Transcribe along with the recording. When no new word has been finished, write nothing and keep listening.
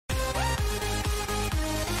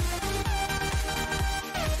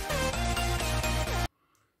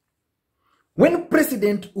When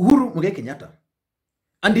President Uhuru Kenyatta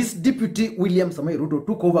and his deputy William Samoei Ruto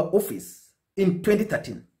took over office in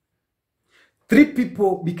 2013, 3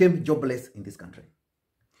 people became jobless in this country.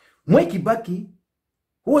 Mwai Kibaki,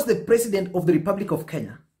 who was the president of the Republic of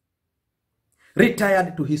Kenya,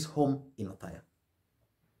 retired to his home in Othaya.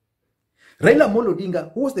 Raila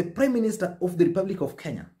Odinga, who was the Prime Minister of the Republic of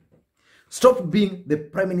Kenya, stopped being the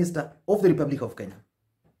Prime Minister of the Republic of Kenya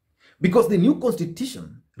because the new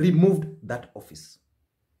constitution removed that office.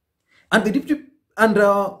 And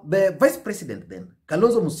the Vice President then,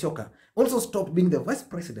 Kalonzo Musyoka, also stopped being the Vice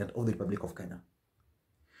President of the Republic of Kenya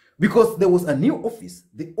because there was a new office,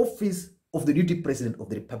 the office of the Deputy President of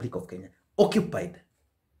the Republic of Kenya, occupied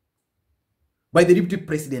by the Deputy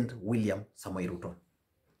President William Samoei Ruto.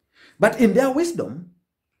 But in their wisdom,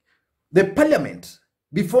 the parliament,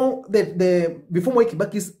 before Mwai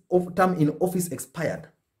Kibaki's term in office expired,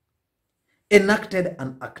 enacted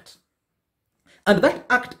an act. And that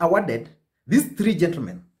act awarded these 3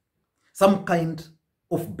 gentlemen some kind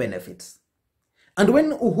of benefits. And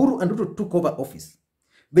when Uhuru and Ruto took over office,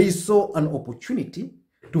 they saw an opportunity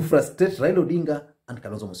to frustrate Raila Odinga and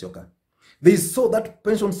Kalonzo Musyoka. They saw that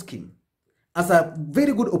pension scheme as a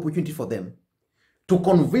very good opportunity for them to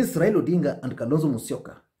convince Raila Odinga and Kalonzo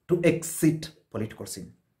Musyoka to exit political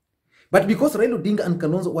scene. But because Raila Odinga and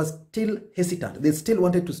Kalonzo was still hesitant, they still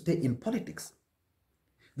wanted to stay in politics,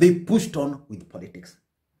 they pushed on with politics.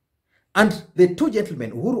 And the 2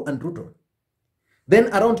 gentlemen, Uhuru and Ruto, then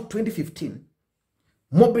around 2015,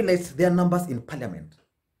 mobilized their numbers in parliament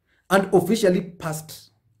and officially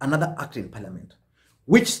passed another act in parliament,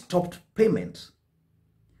 which stopped payment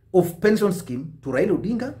of pension scheme to Raila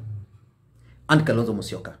Odinga and Kalonzo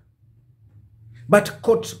Musyoka. But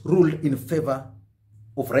court ruled in favor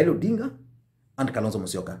of Raila Odinga and Kalonzo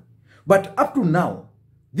Musyoka. But up to now,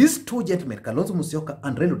 these 2 gentlemen, Kalonzo Musyoka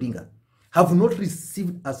and Raila Odinga, have not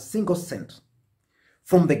received a single cent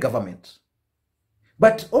from the government.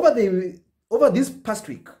 But over this past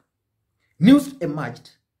week, news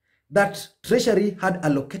emerged that Treasury had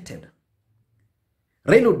allocated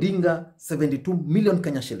Raila Odinga 72 million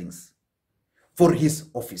Kenya shillings for his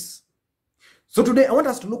office. So today I want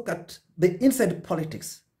us to look at the inside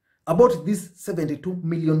politics about this 72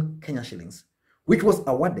 million Kenya shillings, which was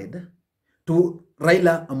awarded to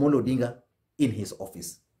Raila Amolo Odinga in his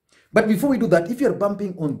office. But before we do that, if you're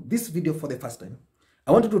bumping on this video for the first time,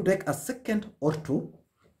 I want you to take a second or 2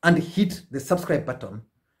 and hit the subscribe button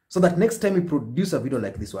so that next time we produce a video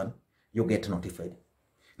like this one, you get notified.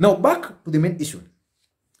 Now back to the main issue.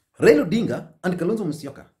 Raila Odinga and Kalonzo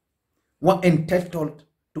Musyoka were entitled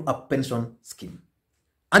to a pension scheme.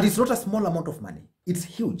 And it's not a small amount of money. It's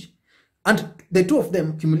huge. And the 2 of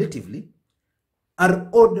them cumulatively are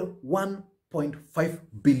owed 1.5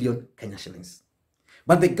 billion Kenya shillings.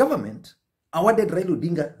 But the government awarded Raila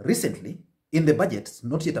Odinga recently in the budget,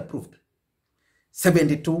 not yet approved,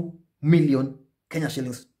 72 million Kenya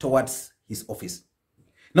shillings towards his office.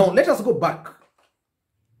 Now let us go back,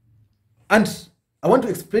 and I want to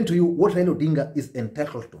explain to you what Raila Odinga is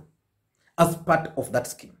entitled to as part of that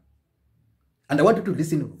scheme. And I want you to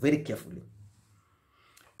listen very carefully.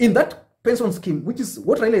 In that pension scheme, which is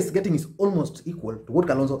what Raila is getting, is almost equal to what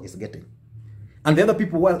Kalonzo is getting. And the other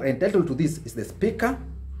people who are entitled to this is the Speaker,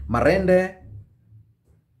 Marende,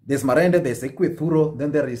 there's Ekwethuro,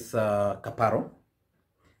 then there is Kaparo,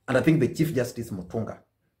 and I think the Chief Justice Mutunga.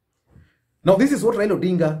 Now this is what Raila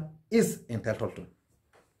Odinga is entitled to.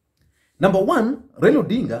 Number 1, Raila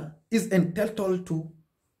Odinga is entitled to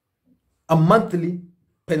a monthly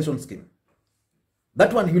pension scheme.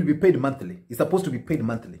 That one he will be paid monthly. He's supposed to be paid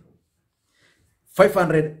monthly.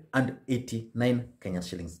 589 Kenyan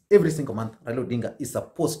shillings. Every single month, Raila Odinga is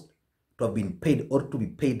supposed to have been paid or to be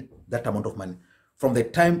paid that amount of money from the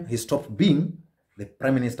time he stopped being the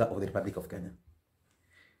Prime Minister of the Republic of Kenya.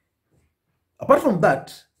 Apart from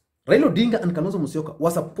that, Raila Odinga and Kalonzo Musyoka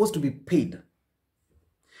were supposed to be paid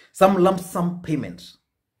some lump sum payment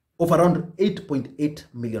of around 8.8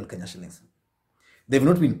 million Kenya shillings. They've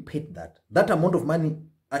not been paid that. That amount of money,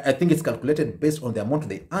 I think it's calculated based on the amount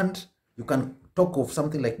they earned. You can talk of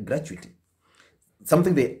something like gratuity,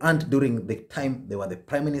 something they earned during the time they were the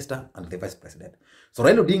Prime Minister and the Vice President. So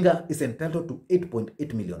Raila Odinga is entitled to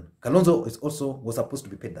 8.8 million. Kalonzo was supposed to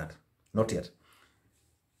be paid that. Not yet.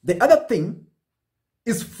 The other thing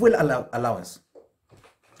is fuel allowance.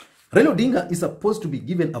 Raila Odinga is supposed to be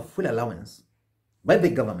given a fuel allowance by the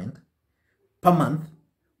government per month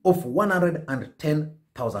of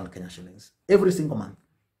 110,000 Kenya shillings every single month.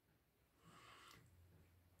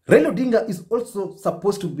 Raila Odinga is also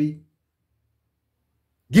supposed to be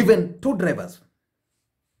given 2 drivers.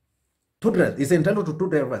 He's entitled to 2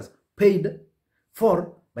 drivers paid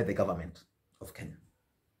for by the government of Kenya.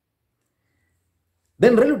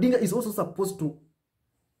 Then Raila Odinga is also supposed to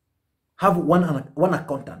have one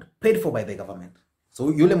accountant paid for by the government.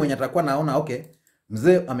 So yule mwenye atakuwa naona okay,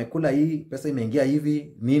 mzee amekula hii, pesa imeingia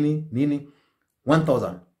hivi, nini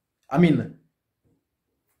 1000. I mean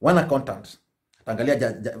one accountant.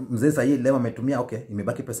 Ataangalia mzee sasa hii leo ametumia okay,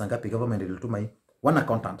 imebaki pesa ngapi, government ilituma hii. One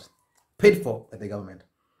accountant paid for by the government.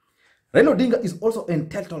 Raila Odinga is also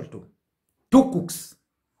entitled to 2 cooks.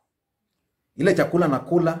 Ile chakula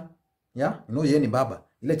nakula, yeah, you know yeye ni baba.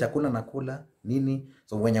 Ile chakula nakula nini,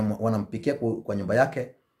 so wenye wanampikia kwa nyumba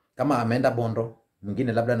yake, kama ameenda Bondo,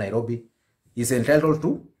 mwingine labda Nairobi, is entitled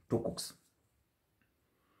to 2 cooks.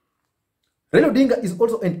 Raila Odinga is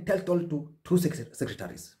also entitled to 2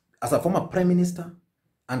 secretaries. As a former prime minister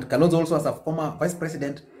and Kalonzo also as a former vice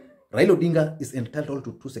president, Raila Odinga is entitled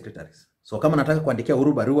to 2 secretaries. So kama nataka kuandikia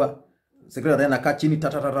Uhuru barua, secretary anakaa chini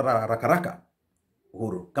rakaraka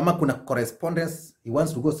Uhuru. Kama kuna correspondence, he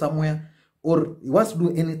wants to go somewhere or he wants to do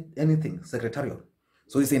anything secretarial,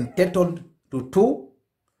 so he's entitled to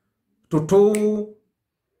two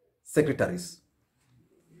secretaries.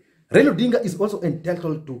 Raila Odinga is also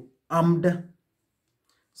entitled to armed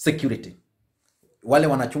security. Wale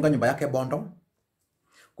wanachunga nyumba yake Bondo,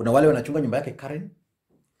 kuna wale wanachunga nyumba yake Karen,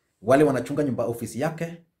 wale wanachunga nyumba ofisi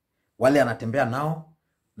yake, wale anatembea nao,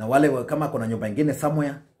 na wale kama kuna nyumba nyingine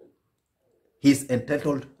somewhere, he is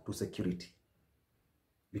entitled to security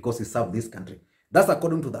because he served this country. That's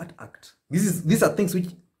according to that act. These are things which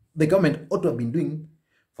the government ought to have been doing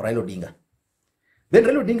for Raila Odinga. Then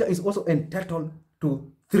Raila Odinga is also entitled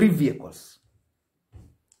to 3 vehicles.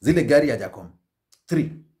 Zile gari ya Jacom.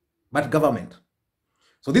 3. But government.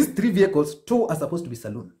 So these 3 vehicles, 2 are supposed to be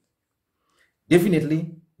saloon.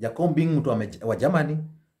 Definitely, Jacom being mtu wa Germany,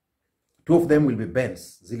 2 of them will be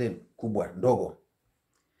Benz. Zile kubwa, ndogo.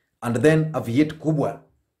 And then a V8 kubwa.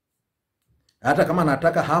 Hata kama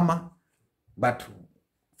nataka Hammer, but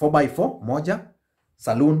 4x4 moja,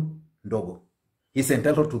 saloon ndogo. He's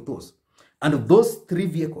entitled to those. And those 3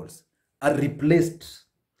 vehicles are replaced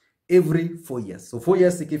every 4 years. So 4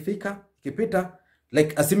 years ikipita,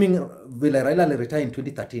 like assuming Raila retire in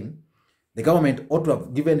 2013, the government ought to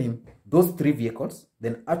have given him those 3 vehicles.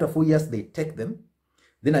 Then after 4 years, they take them.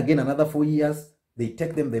 Then again, another 4 years, they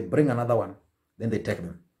take them, they bring another one. Then they take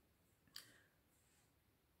them.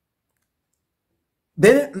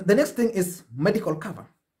 Then the next thing is medical cover.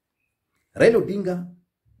 Raila Odinga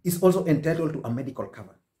is also entitled to a medical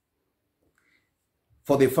cover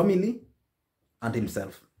for the family and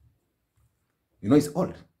himself. You know, he's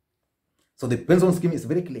old. So the pension scheme is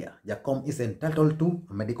very clear. Jacom is entitled to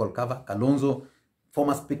a medical cover, Kalonzo,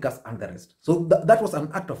 former speakers, and the rest. So that was an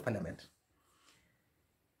act of parliament.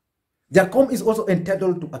 Jacom is also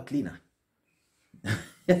entitled to a cleaner.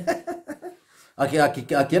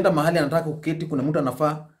 Akienda mahali anataka kuketi, kuna mtu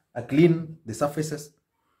anafaa a clean the surfaces.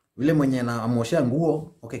 Vile mwenye anamoshia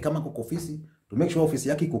nguo, okay, kama kuko ofisi, to make sure office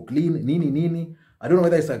yake iko clean, nini. I don't know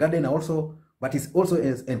whether it's a garden also, but he's also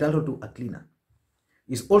entitled to a cleaner.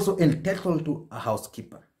 He's also entitled to a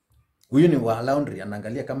housekeeper. Huyu ni wa laundry,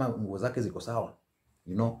 anaangalia kama nguo zake ziko sawa.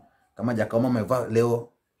 You know, kama Jacom amevaa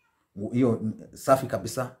leo hiyo safi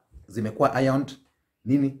kabisa, zimekuwa ironed,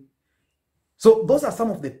 nini. So those are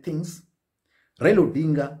some of the things Raila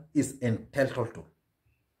Odinga is entitled to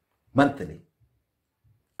monthly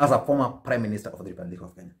as a former Prime Minister of the Republic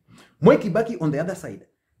of Kenya. Moi Kibaki on the other side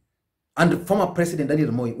and former President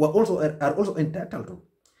Daniel Moi are also entitled to.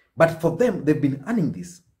 But for them, they've been earning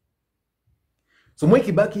this. So Moi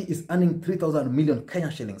Kibaki is earning 3,000 million Kenya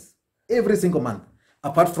shillings every single month,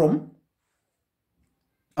 apart from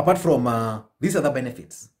these other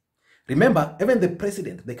benefits. Remember, even the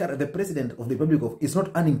president, the president of the Republic of is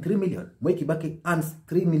not earning 3 million. Moi Kibaki earns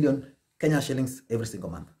 3 million Kenya shillings every single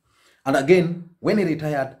month. And again, when he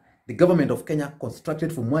retired, the government of Kenya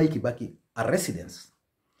constructed for Moi Kibaki a residence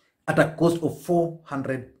at a cost of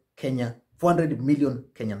 400 million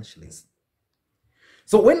Kenyan shillings.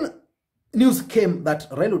 So when news came that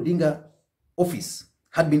Raila Odinga office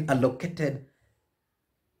had been allocated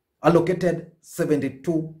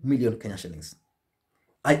 72 million Kenyan shillings,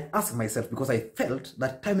 I asked myself, because I felt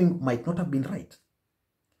that timing might not have been right.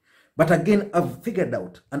 But again, I've figured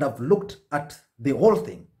out and I've looked at the whole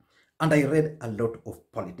thing and I read a lot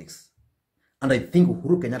of politics. And I think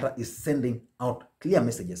Uhuru Kenyatta is sending out clear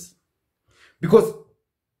messages. Because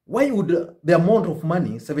why would the amount of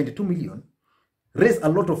money, 72 million, raise a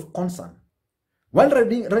lot of concern? While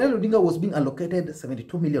Raila Odinga was being allocated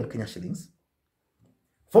 72 million Kenya shillings,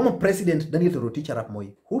 former President Daniel Toroitich arap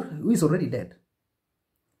Moi, who is already dead,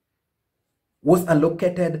 was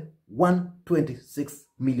allocated 126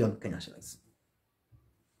 million Kenya shillings.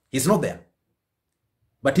 He's not there.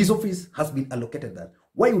 But his office has been allocated that.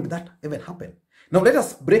 Why would that even happen? Now let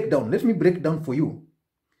us break down. Let me break down for you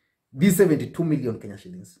these 72 million Kenya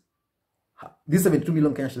shillings. These 72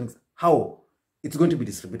 million Kenya shillings, how it's going to be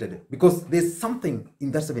distributed. Because there's something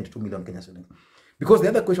in that 72 million Kenya shillings. Because the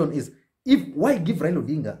other question is, why give Raila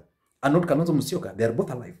Odinga and not Kalonzo Musyoka? They are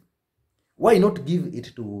both alive. Why not give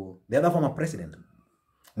it to the other former president,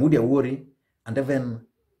 Mudia Wori, and even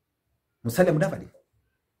Musalia Mudavadi?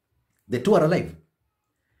 The two are alive.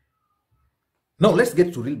 Now let's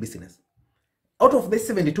get to real business. Out of this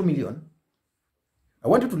 72 million, I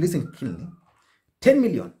want you to listen keenly. 10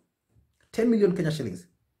 million Kenya shillings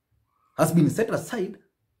has been set aside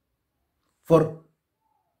for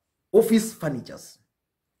office furnitures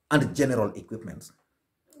and general equipment.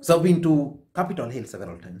 So I've been to Capitol Hill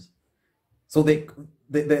several times. So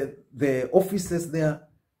the offices there,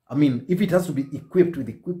 I mean, if it has to be equipped with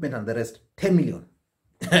equipment and the rest, 10 million.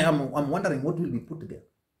 I'm wondering what will be put together.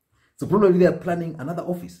 So probably they are planning another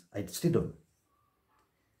office. I still don't know.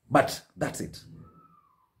 But that's it.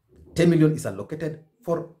 10 million is allocated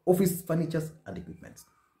for office furnitures and equipment.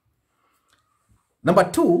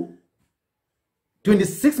 Number two,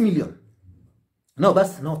 26 million. No,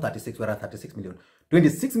 that's not 36. We're at 36 million.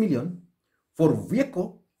 26 million for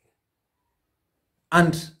vehicle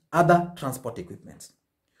and other transport equipment.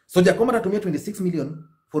 So Giacomo tumia 26 million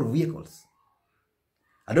for vehicles.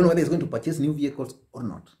 I don't know whether he's going to purchase new vehicles or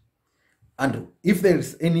not. And if there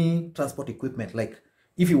is any transport equipment, like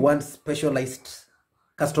if you want specialized,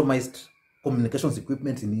 customized communications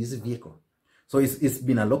equipment in this vehicle. So it's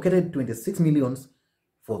been allocated 26 millions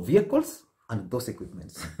for vehicles and those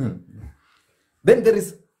equipments. Then there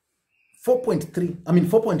is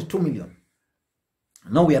 4.2 million.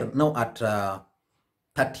 Now we are now at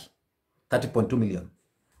 30.2 million.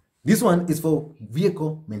 This one is for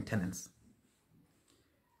vehicle maintenance.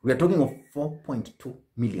 We are talking of 4.2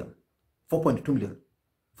 million. 4.2 million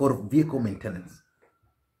for vehicle maintenance.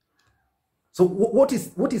 So what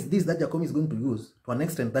is this that Giacomo is going to use to an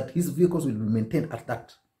extent that his vehicles will be maintained at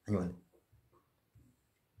that annually?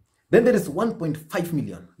 Then there is 1.5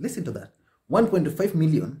 million. Listen to that. 1.5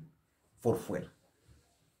 million for fuel.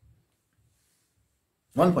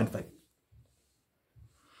 1.5.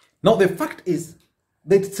 Now the fact is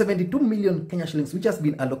that 72 million Kenya shillings, which has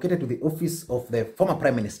been allocated to the office of the former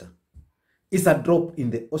prime minister, is a drop in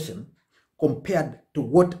the ocean compared to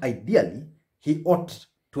what ideally he ought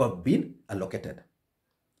to have been allocated.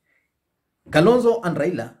 Kalonzo and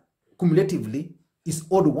Raila cumulatively is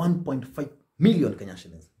owed 1.5 million Kenya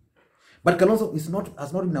shillings. But Kalonzo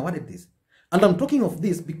has not been awarded this. And I'm talking of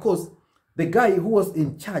this because the guy who was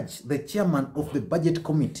in charge, the chairman of the budget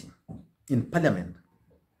committee in parliament,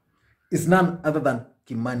 is none other than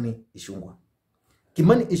Kimani Ichung'wah.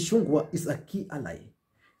 Kimani Ichung'wah is a key ally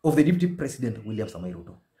of the Deputy President William Samoei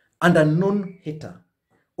Ruto and a known hater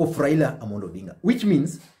of Raila Odinga, which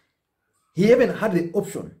means he even had the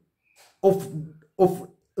option of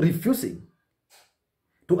refusing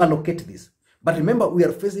to allocate this. But remember, we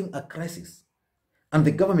are facing a crisis, and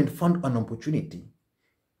the government found an opportunity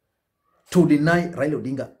to deny Raila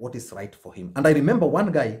Odinga what is right for him. And I remember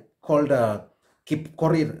one guy called Donald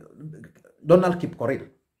Kipkorir,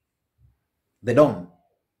 the Don,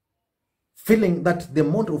 feeling that the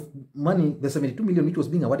amount of money, the 72 million which was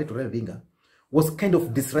being awarded to Raila Odinga, was kind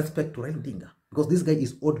of disrespect to Raila Odinga because this guy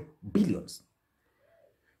is owed billions.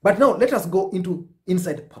 But now let us go into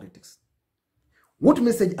inside politics. What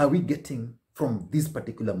message are we getting from this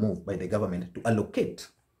particular move by the government to allocate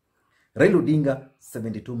Raila Odinga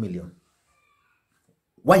 72 million?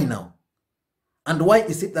 Why now? And why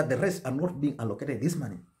is it that the rest are not being allocated this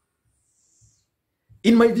money?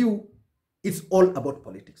 In my view, it's all about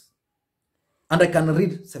politics. And I can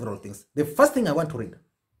read several things. The first thing I want to read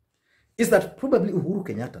is that probably Uhuru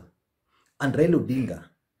Kenyatta and Raila Odinga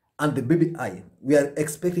and the BBI, we are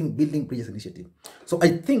expecting Building Bridges initiative. So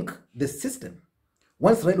I think the system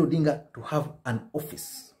wants Raila Odinga to have an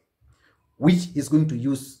office which is going to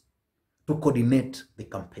use to coordinate the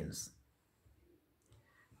campaigns.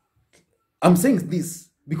 I'm saying this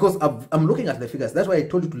because I'm looking at the figures. That's why I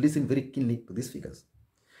told you to listen very keenly to these figures.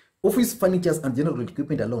 Office furnitures and general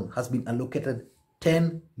equipment alone has been allocated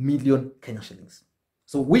 10 million Kenya shillings.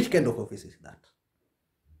 So which kind of office is that?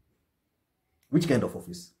 Which kind of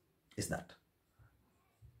office is that?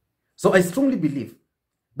 So I strongly believe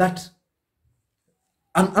that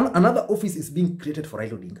another office is being created for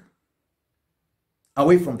Raila Odinga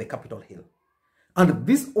away from the Capitol Hill. And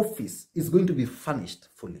this office is going to be furnished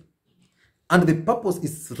fully. And the purpose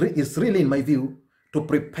is really, in my view, to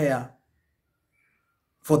prepare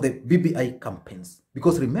for the BBI campaigns.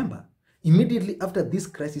 Because remember, Immediately after this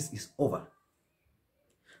crisis is over,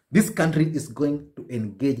 this country is going to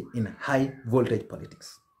engage in high voltage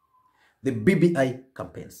politics, the BBI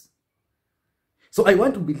campaigns. So I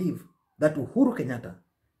want to believe that Uhuru Kenyatta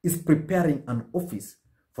is preparing an office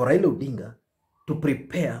for Raila Odinga to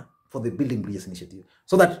prepare for the Building Bridges initiative,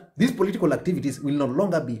 so that these political activities will no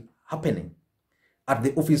longer be happening at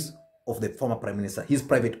the office of the former Prime Minister, his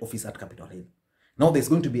private office at Capitol Hill. Now there's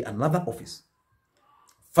going to be another office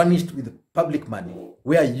furnished with public money,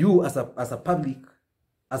 where you as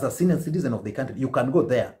a senior citizen of the country, you can go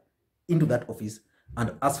there into that office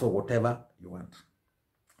and ask for whatever you want.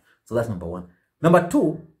 So that's number one. Number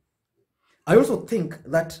two, I also think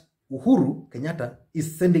that Uhuru Kenyatta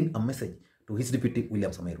is sending a message to his deputy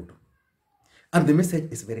William Samoei Ruto. And the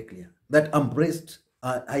message is very clear, that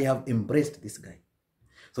I have embraced this guy.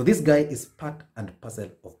 So this guy is part and parcel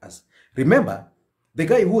of us. Remember, the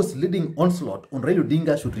guy who was leading onslaught on Raila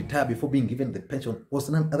Odinga should retire before being given the pension was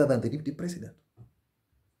none other than the deputy president.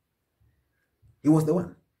 He was the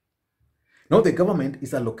one. Now the government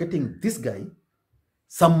is allocating this guy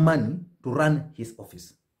some money to run his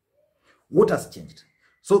office. What has changed?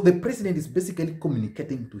 So the president is basically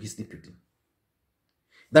communicating to his deputy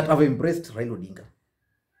that I've embraced Raila Odinga.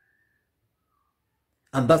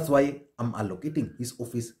 And that's why I'm allocating his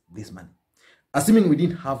office this money. Assuming we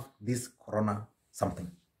didn't have this corona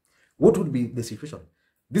something, what would be the situation?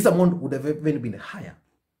 This amount would have even been higher.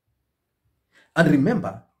 And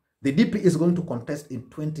remember, the DP is going to contest in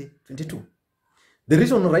 2022. The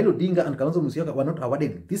reason Raila Odinga and Kalonzo Musyoka were not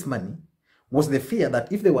awarded this money was the fear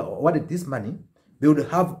that if they were awarded this money, they would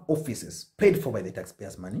have offices paid for by the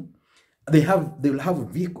taxpayers' money. They will have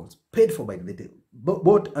vehicles paid for by the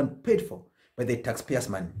bought and paid for by the taxpayers'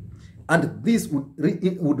 money, and this would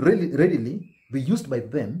really readily be used by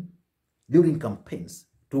them during campaigns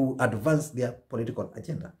to advance their political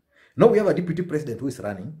agenda. Now we have a deputy president who is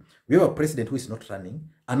running, we have a president who is not running,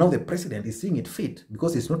 and now the president is seeing it fit,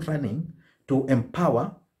 because he's not running, to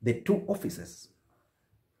empower the two offices.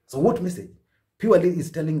 So what message? Purely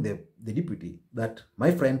is telling the deputy that,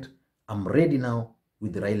 my friend, I'm ready now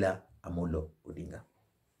with Raila Amolo Odinga.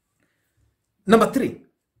 Number three,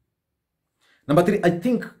 I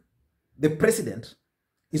think the president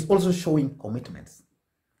is also showing commitments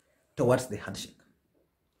towards the handshake.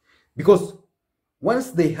 Because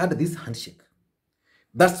once they had this handshake,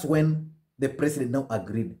 that's when the president now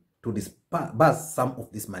agreed to disburse some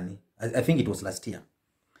of this money. I think it was last year.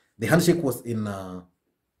 The handshake was in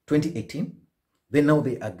 2018. Then now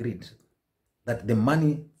they agreed that the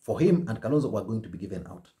money for him and Kalonzo were going to be given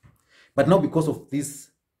out. But now, because of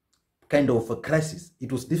this kind of a crisis,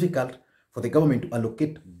 it was difficult for the government to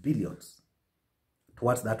allocate billions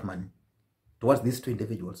towards that money, towards these two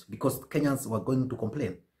individuals, because Kenyans were going to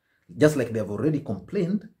complain, just like they have already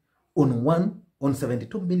complained on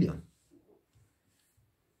 72 million.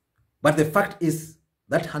 But the fact is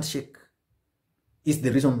that handshake is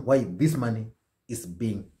the reason why this money is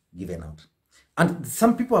being given out. And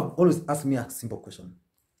some people have always asked me a simple question.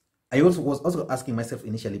 I was also asking myself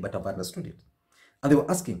initially, but I've understood it. And they were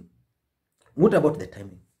asking, what about the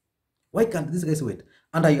timing? Why can't these guys wait?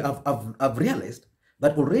 And I've realized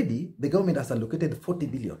that already the government has allocated 40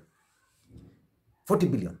 billion. 40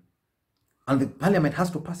 billion. And the parliament has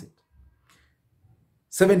to pass it.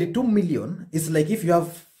 72 million is like if you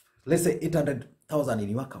have, let's say, 800,000 in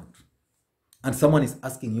your account, and someone is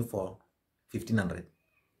asking you for 1,500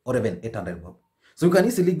 or even 800 bob. So you can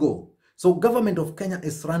easily go. So government of Kenya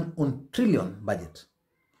is run on trillion budget.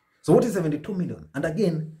 So what is 72 million? And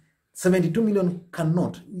again, 72 million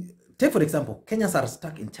cannot. Take for example, Kenyans are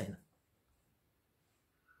stuck in China.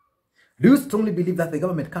 Do you strongly believe that the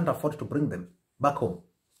government can't afford to bring them back home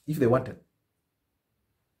if they wanted?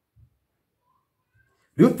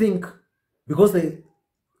 Do you think because the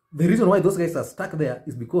reason why those guys are stuck there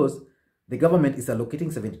is because the government is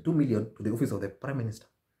allocating 72 million to the office of the Prime Minister?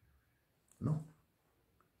 No.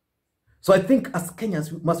 So I think as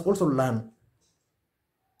Kenyans, we must also learn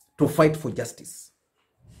to fight for justice.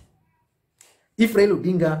 If Raila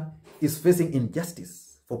Odinga is facing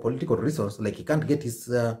injustice for political reasons, like he can't get his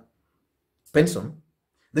pension,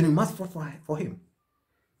 then we must fight for him.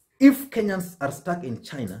 If Kenyans are stuck in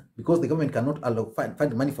China because the government cannot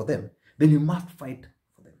find money for them, then you must fight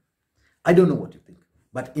for them. I don't know what you think,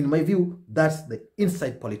 but in my view, that's the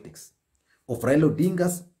inside politics of Raila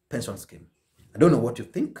Odinga's pension scheme. I don't know what you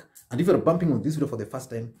think, and if you're bumping on this video for the first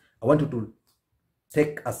time, I want you to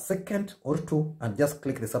take a second or two and just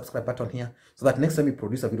click the subscribe button here so that next time we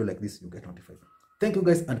produce a video like this, you get notified. Thank you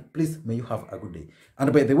guys, and please may you have a good day.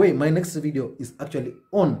 And by the way, my next video is actually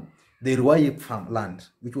on the Ruai farm land,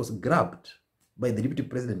 which was grabbed by the Deputy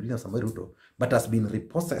President William Samoei Ruto, but has been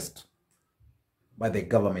reprocessed by the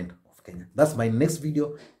government of Kenya. That's my next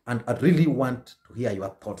video, and I really want to hear your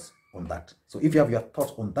thoughts on that. So if you have your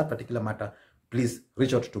thoughts on that particular matter, please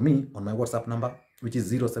reach out to me on my WhatsApp number, which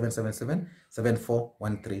is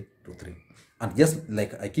 0777-741323. And just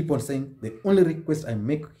like I keep on saying, the only request I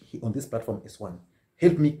make on this platform is one: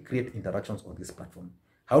 help me create interactions on this platform.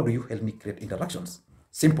 How do you help me create interactions?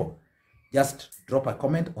 Simple. Just drop a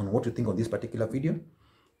comment on what you think on this particular video.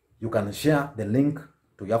 You can share the link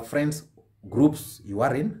to your friends, groups you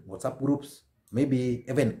are in, WhatsApp groups, maybe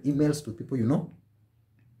even emails to people you know.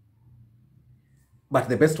 But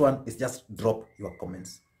the best one is just drop your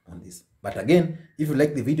comments on this. But again, if you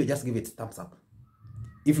like the video, just give it thumbs up.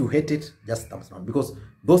 If you hate it, just thumbs down, because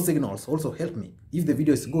those signals also help me. If the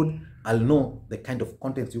video is good, I'll know the kind of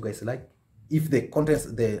content you guys like. If the contents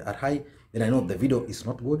they are high, then I know the video is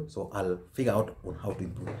not good, so I'll figure out on how to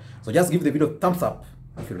improve. So just give the video thumbs up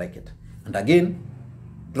if you like it. And again,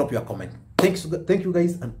 drop your comment. Thank you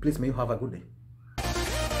guys, and please may you have a good day.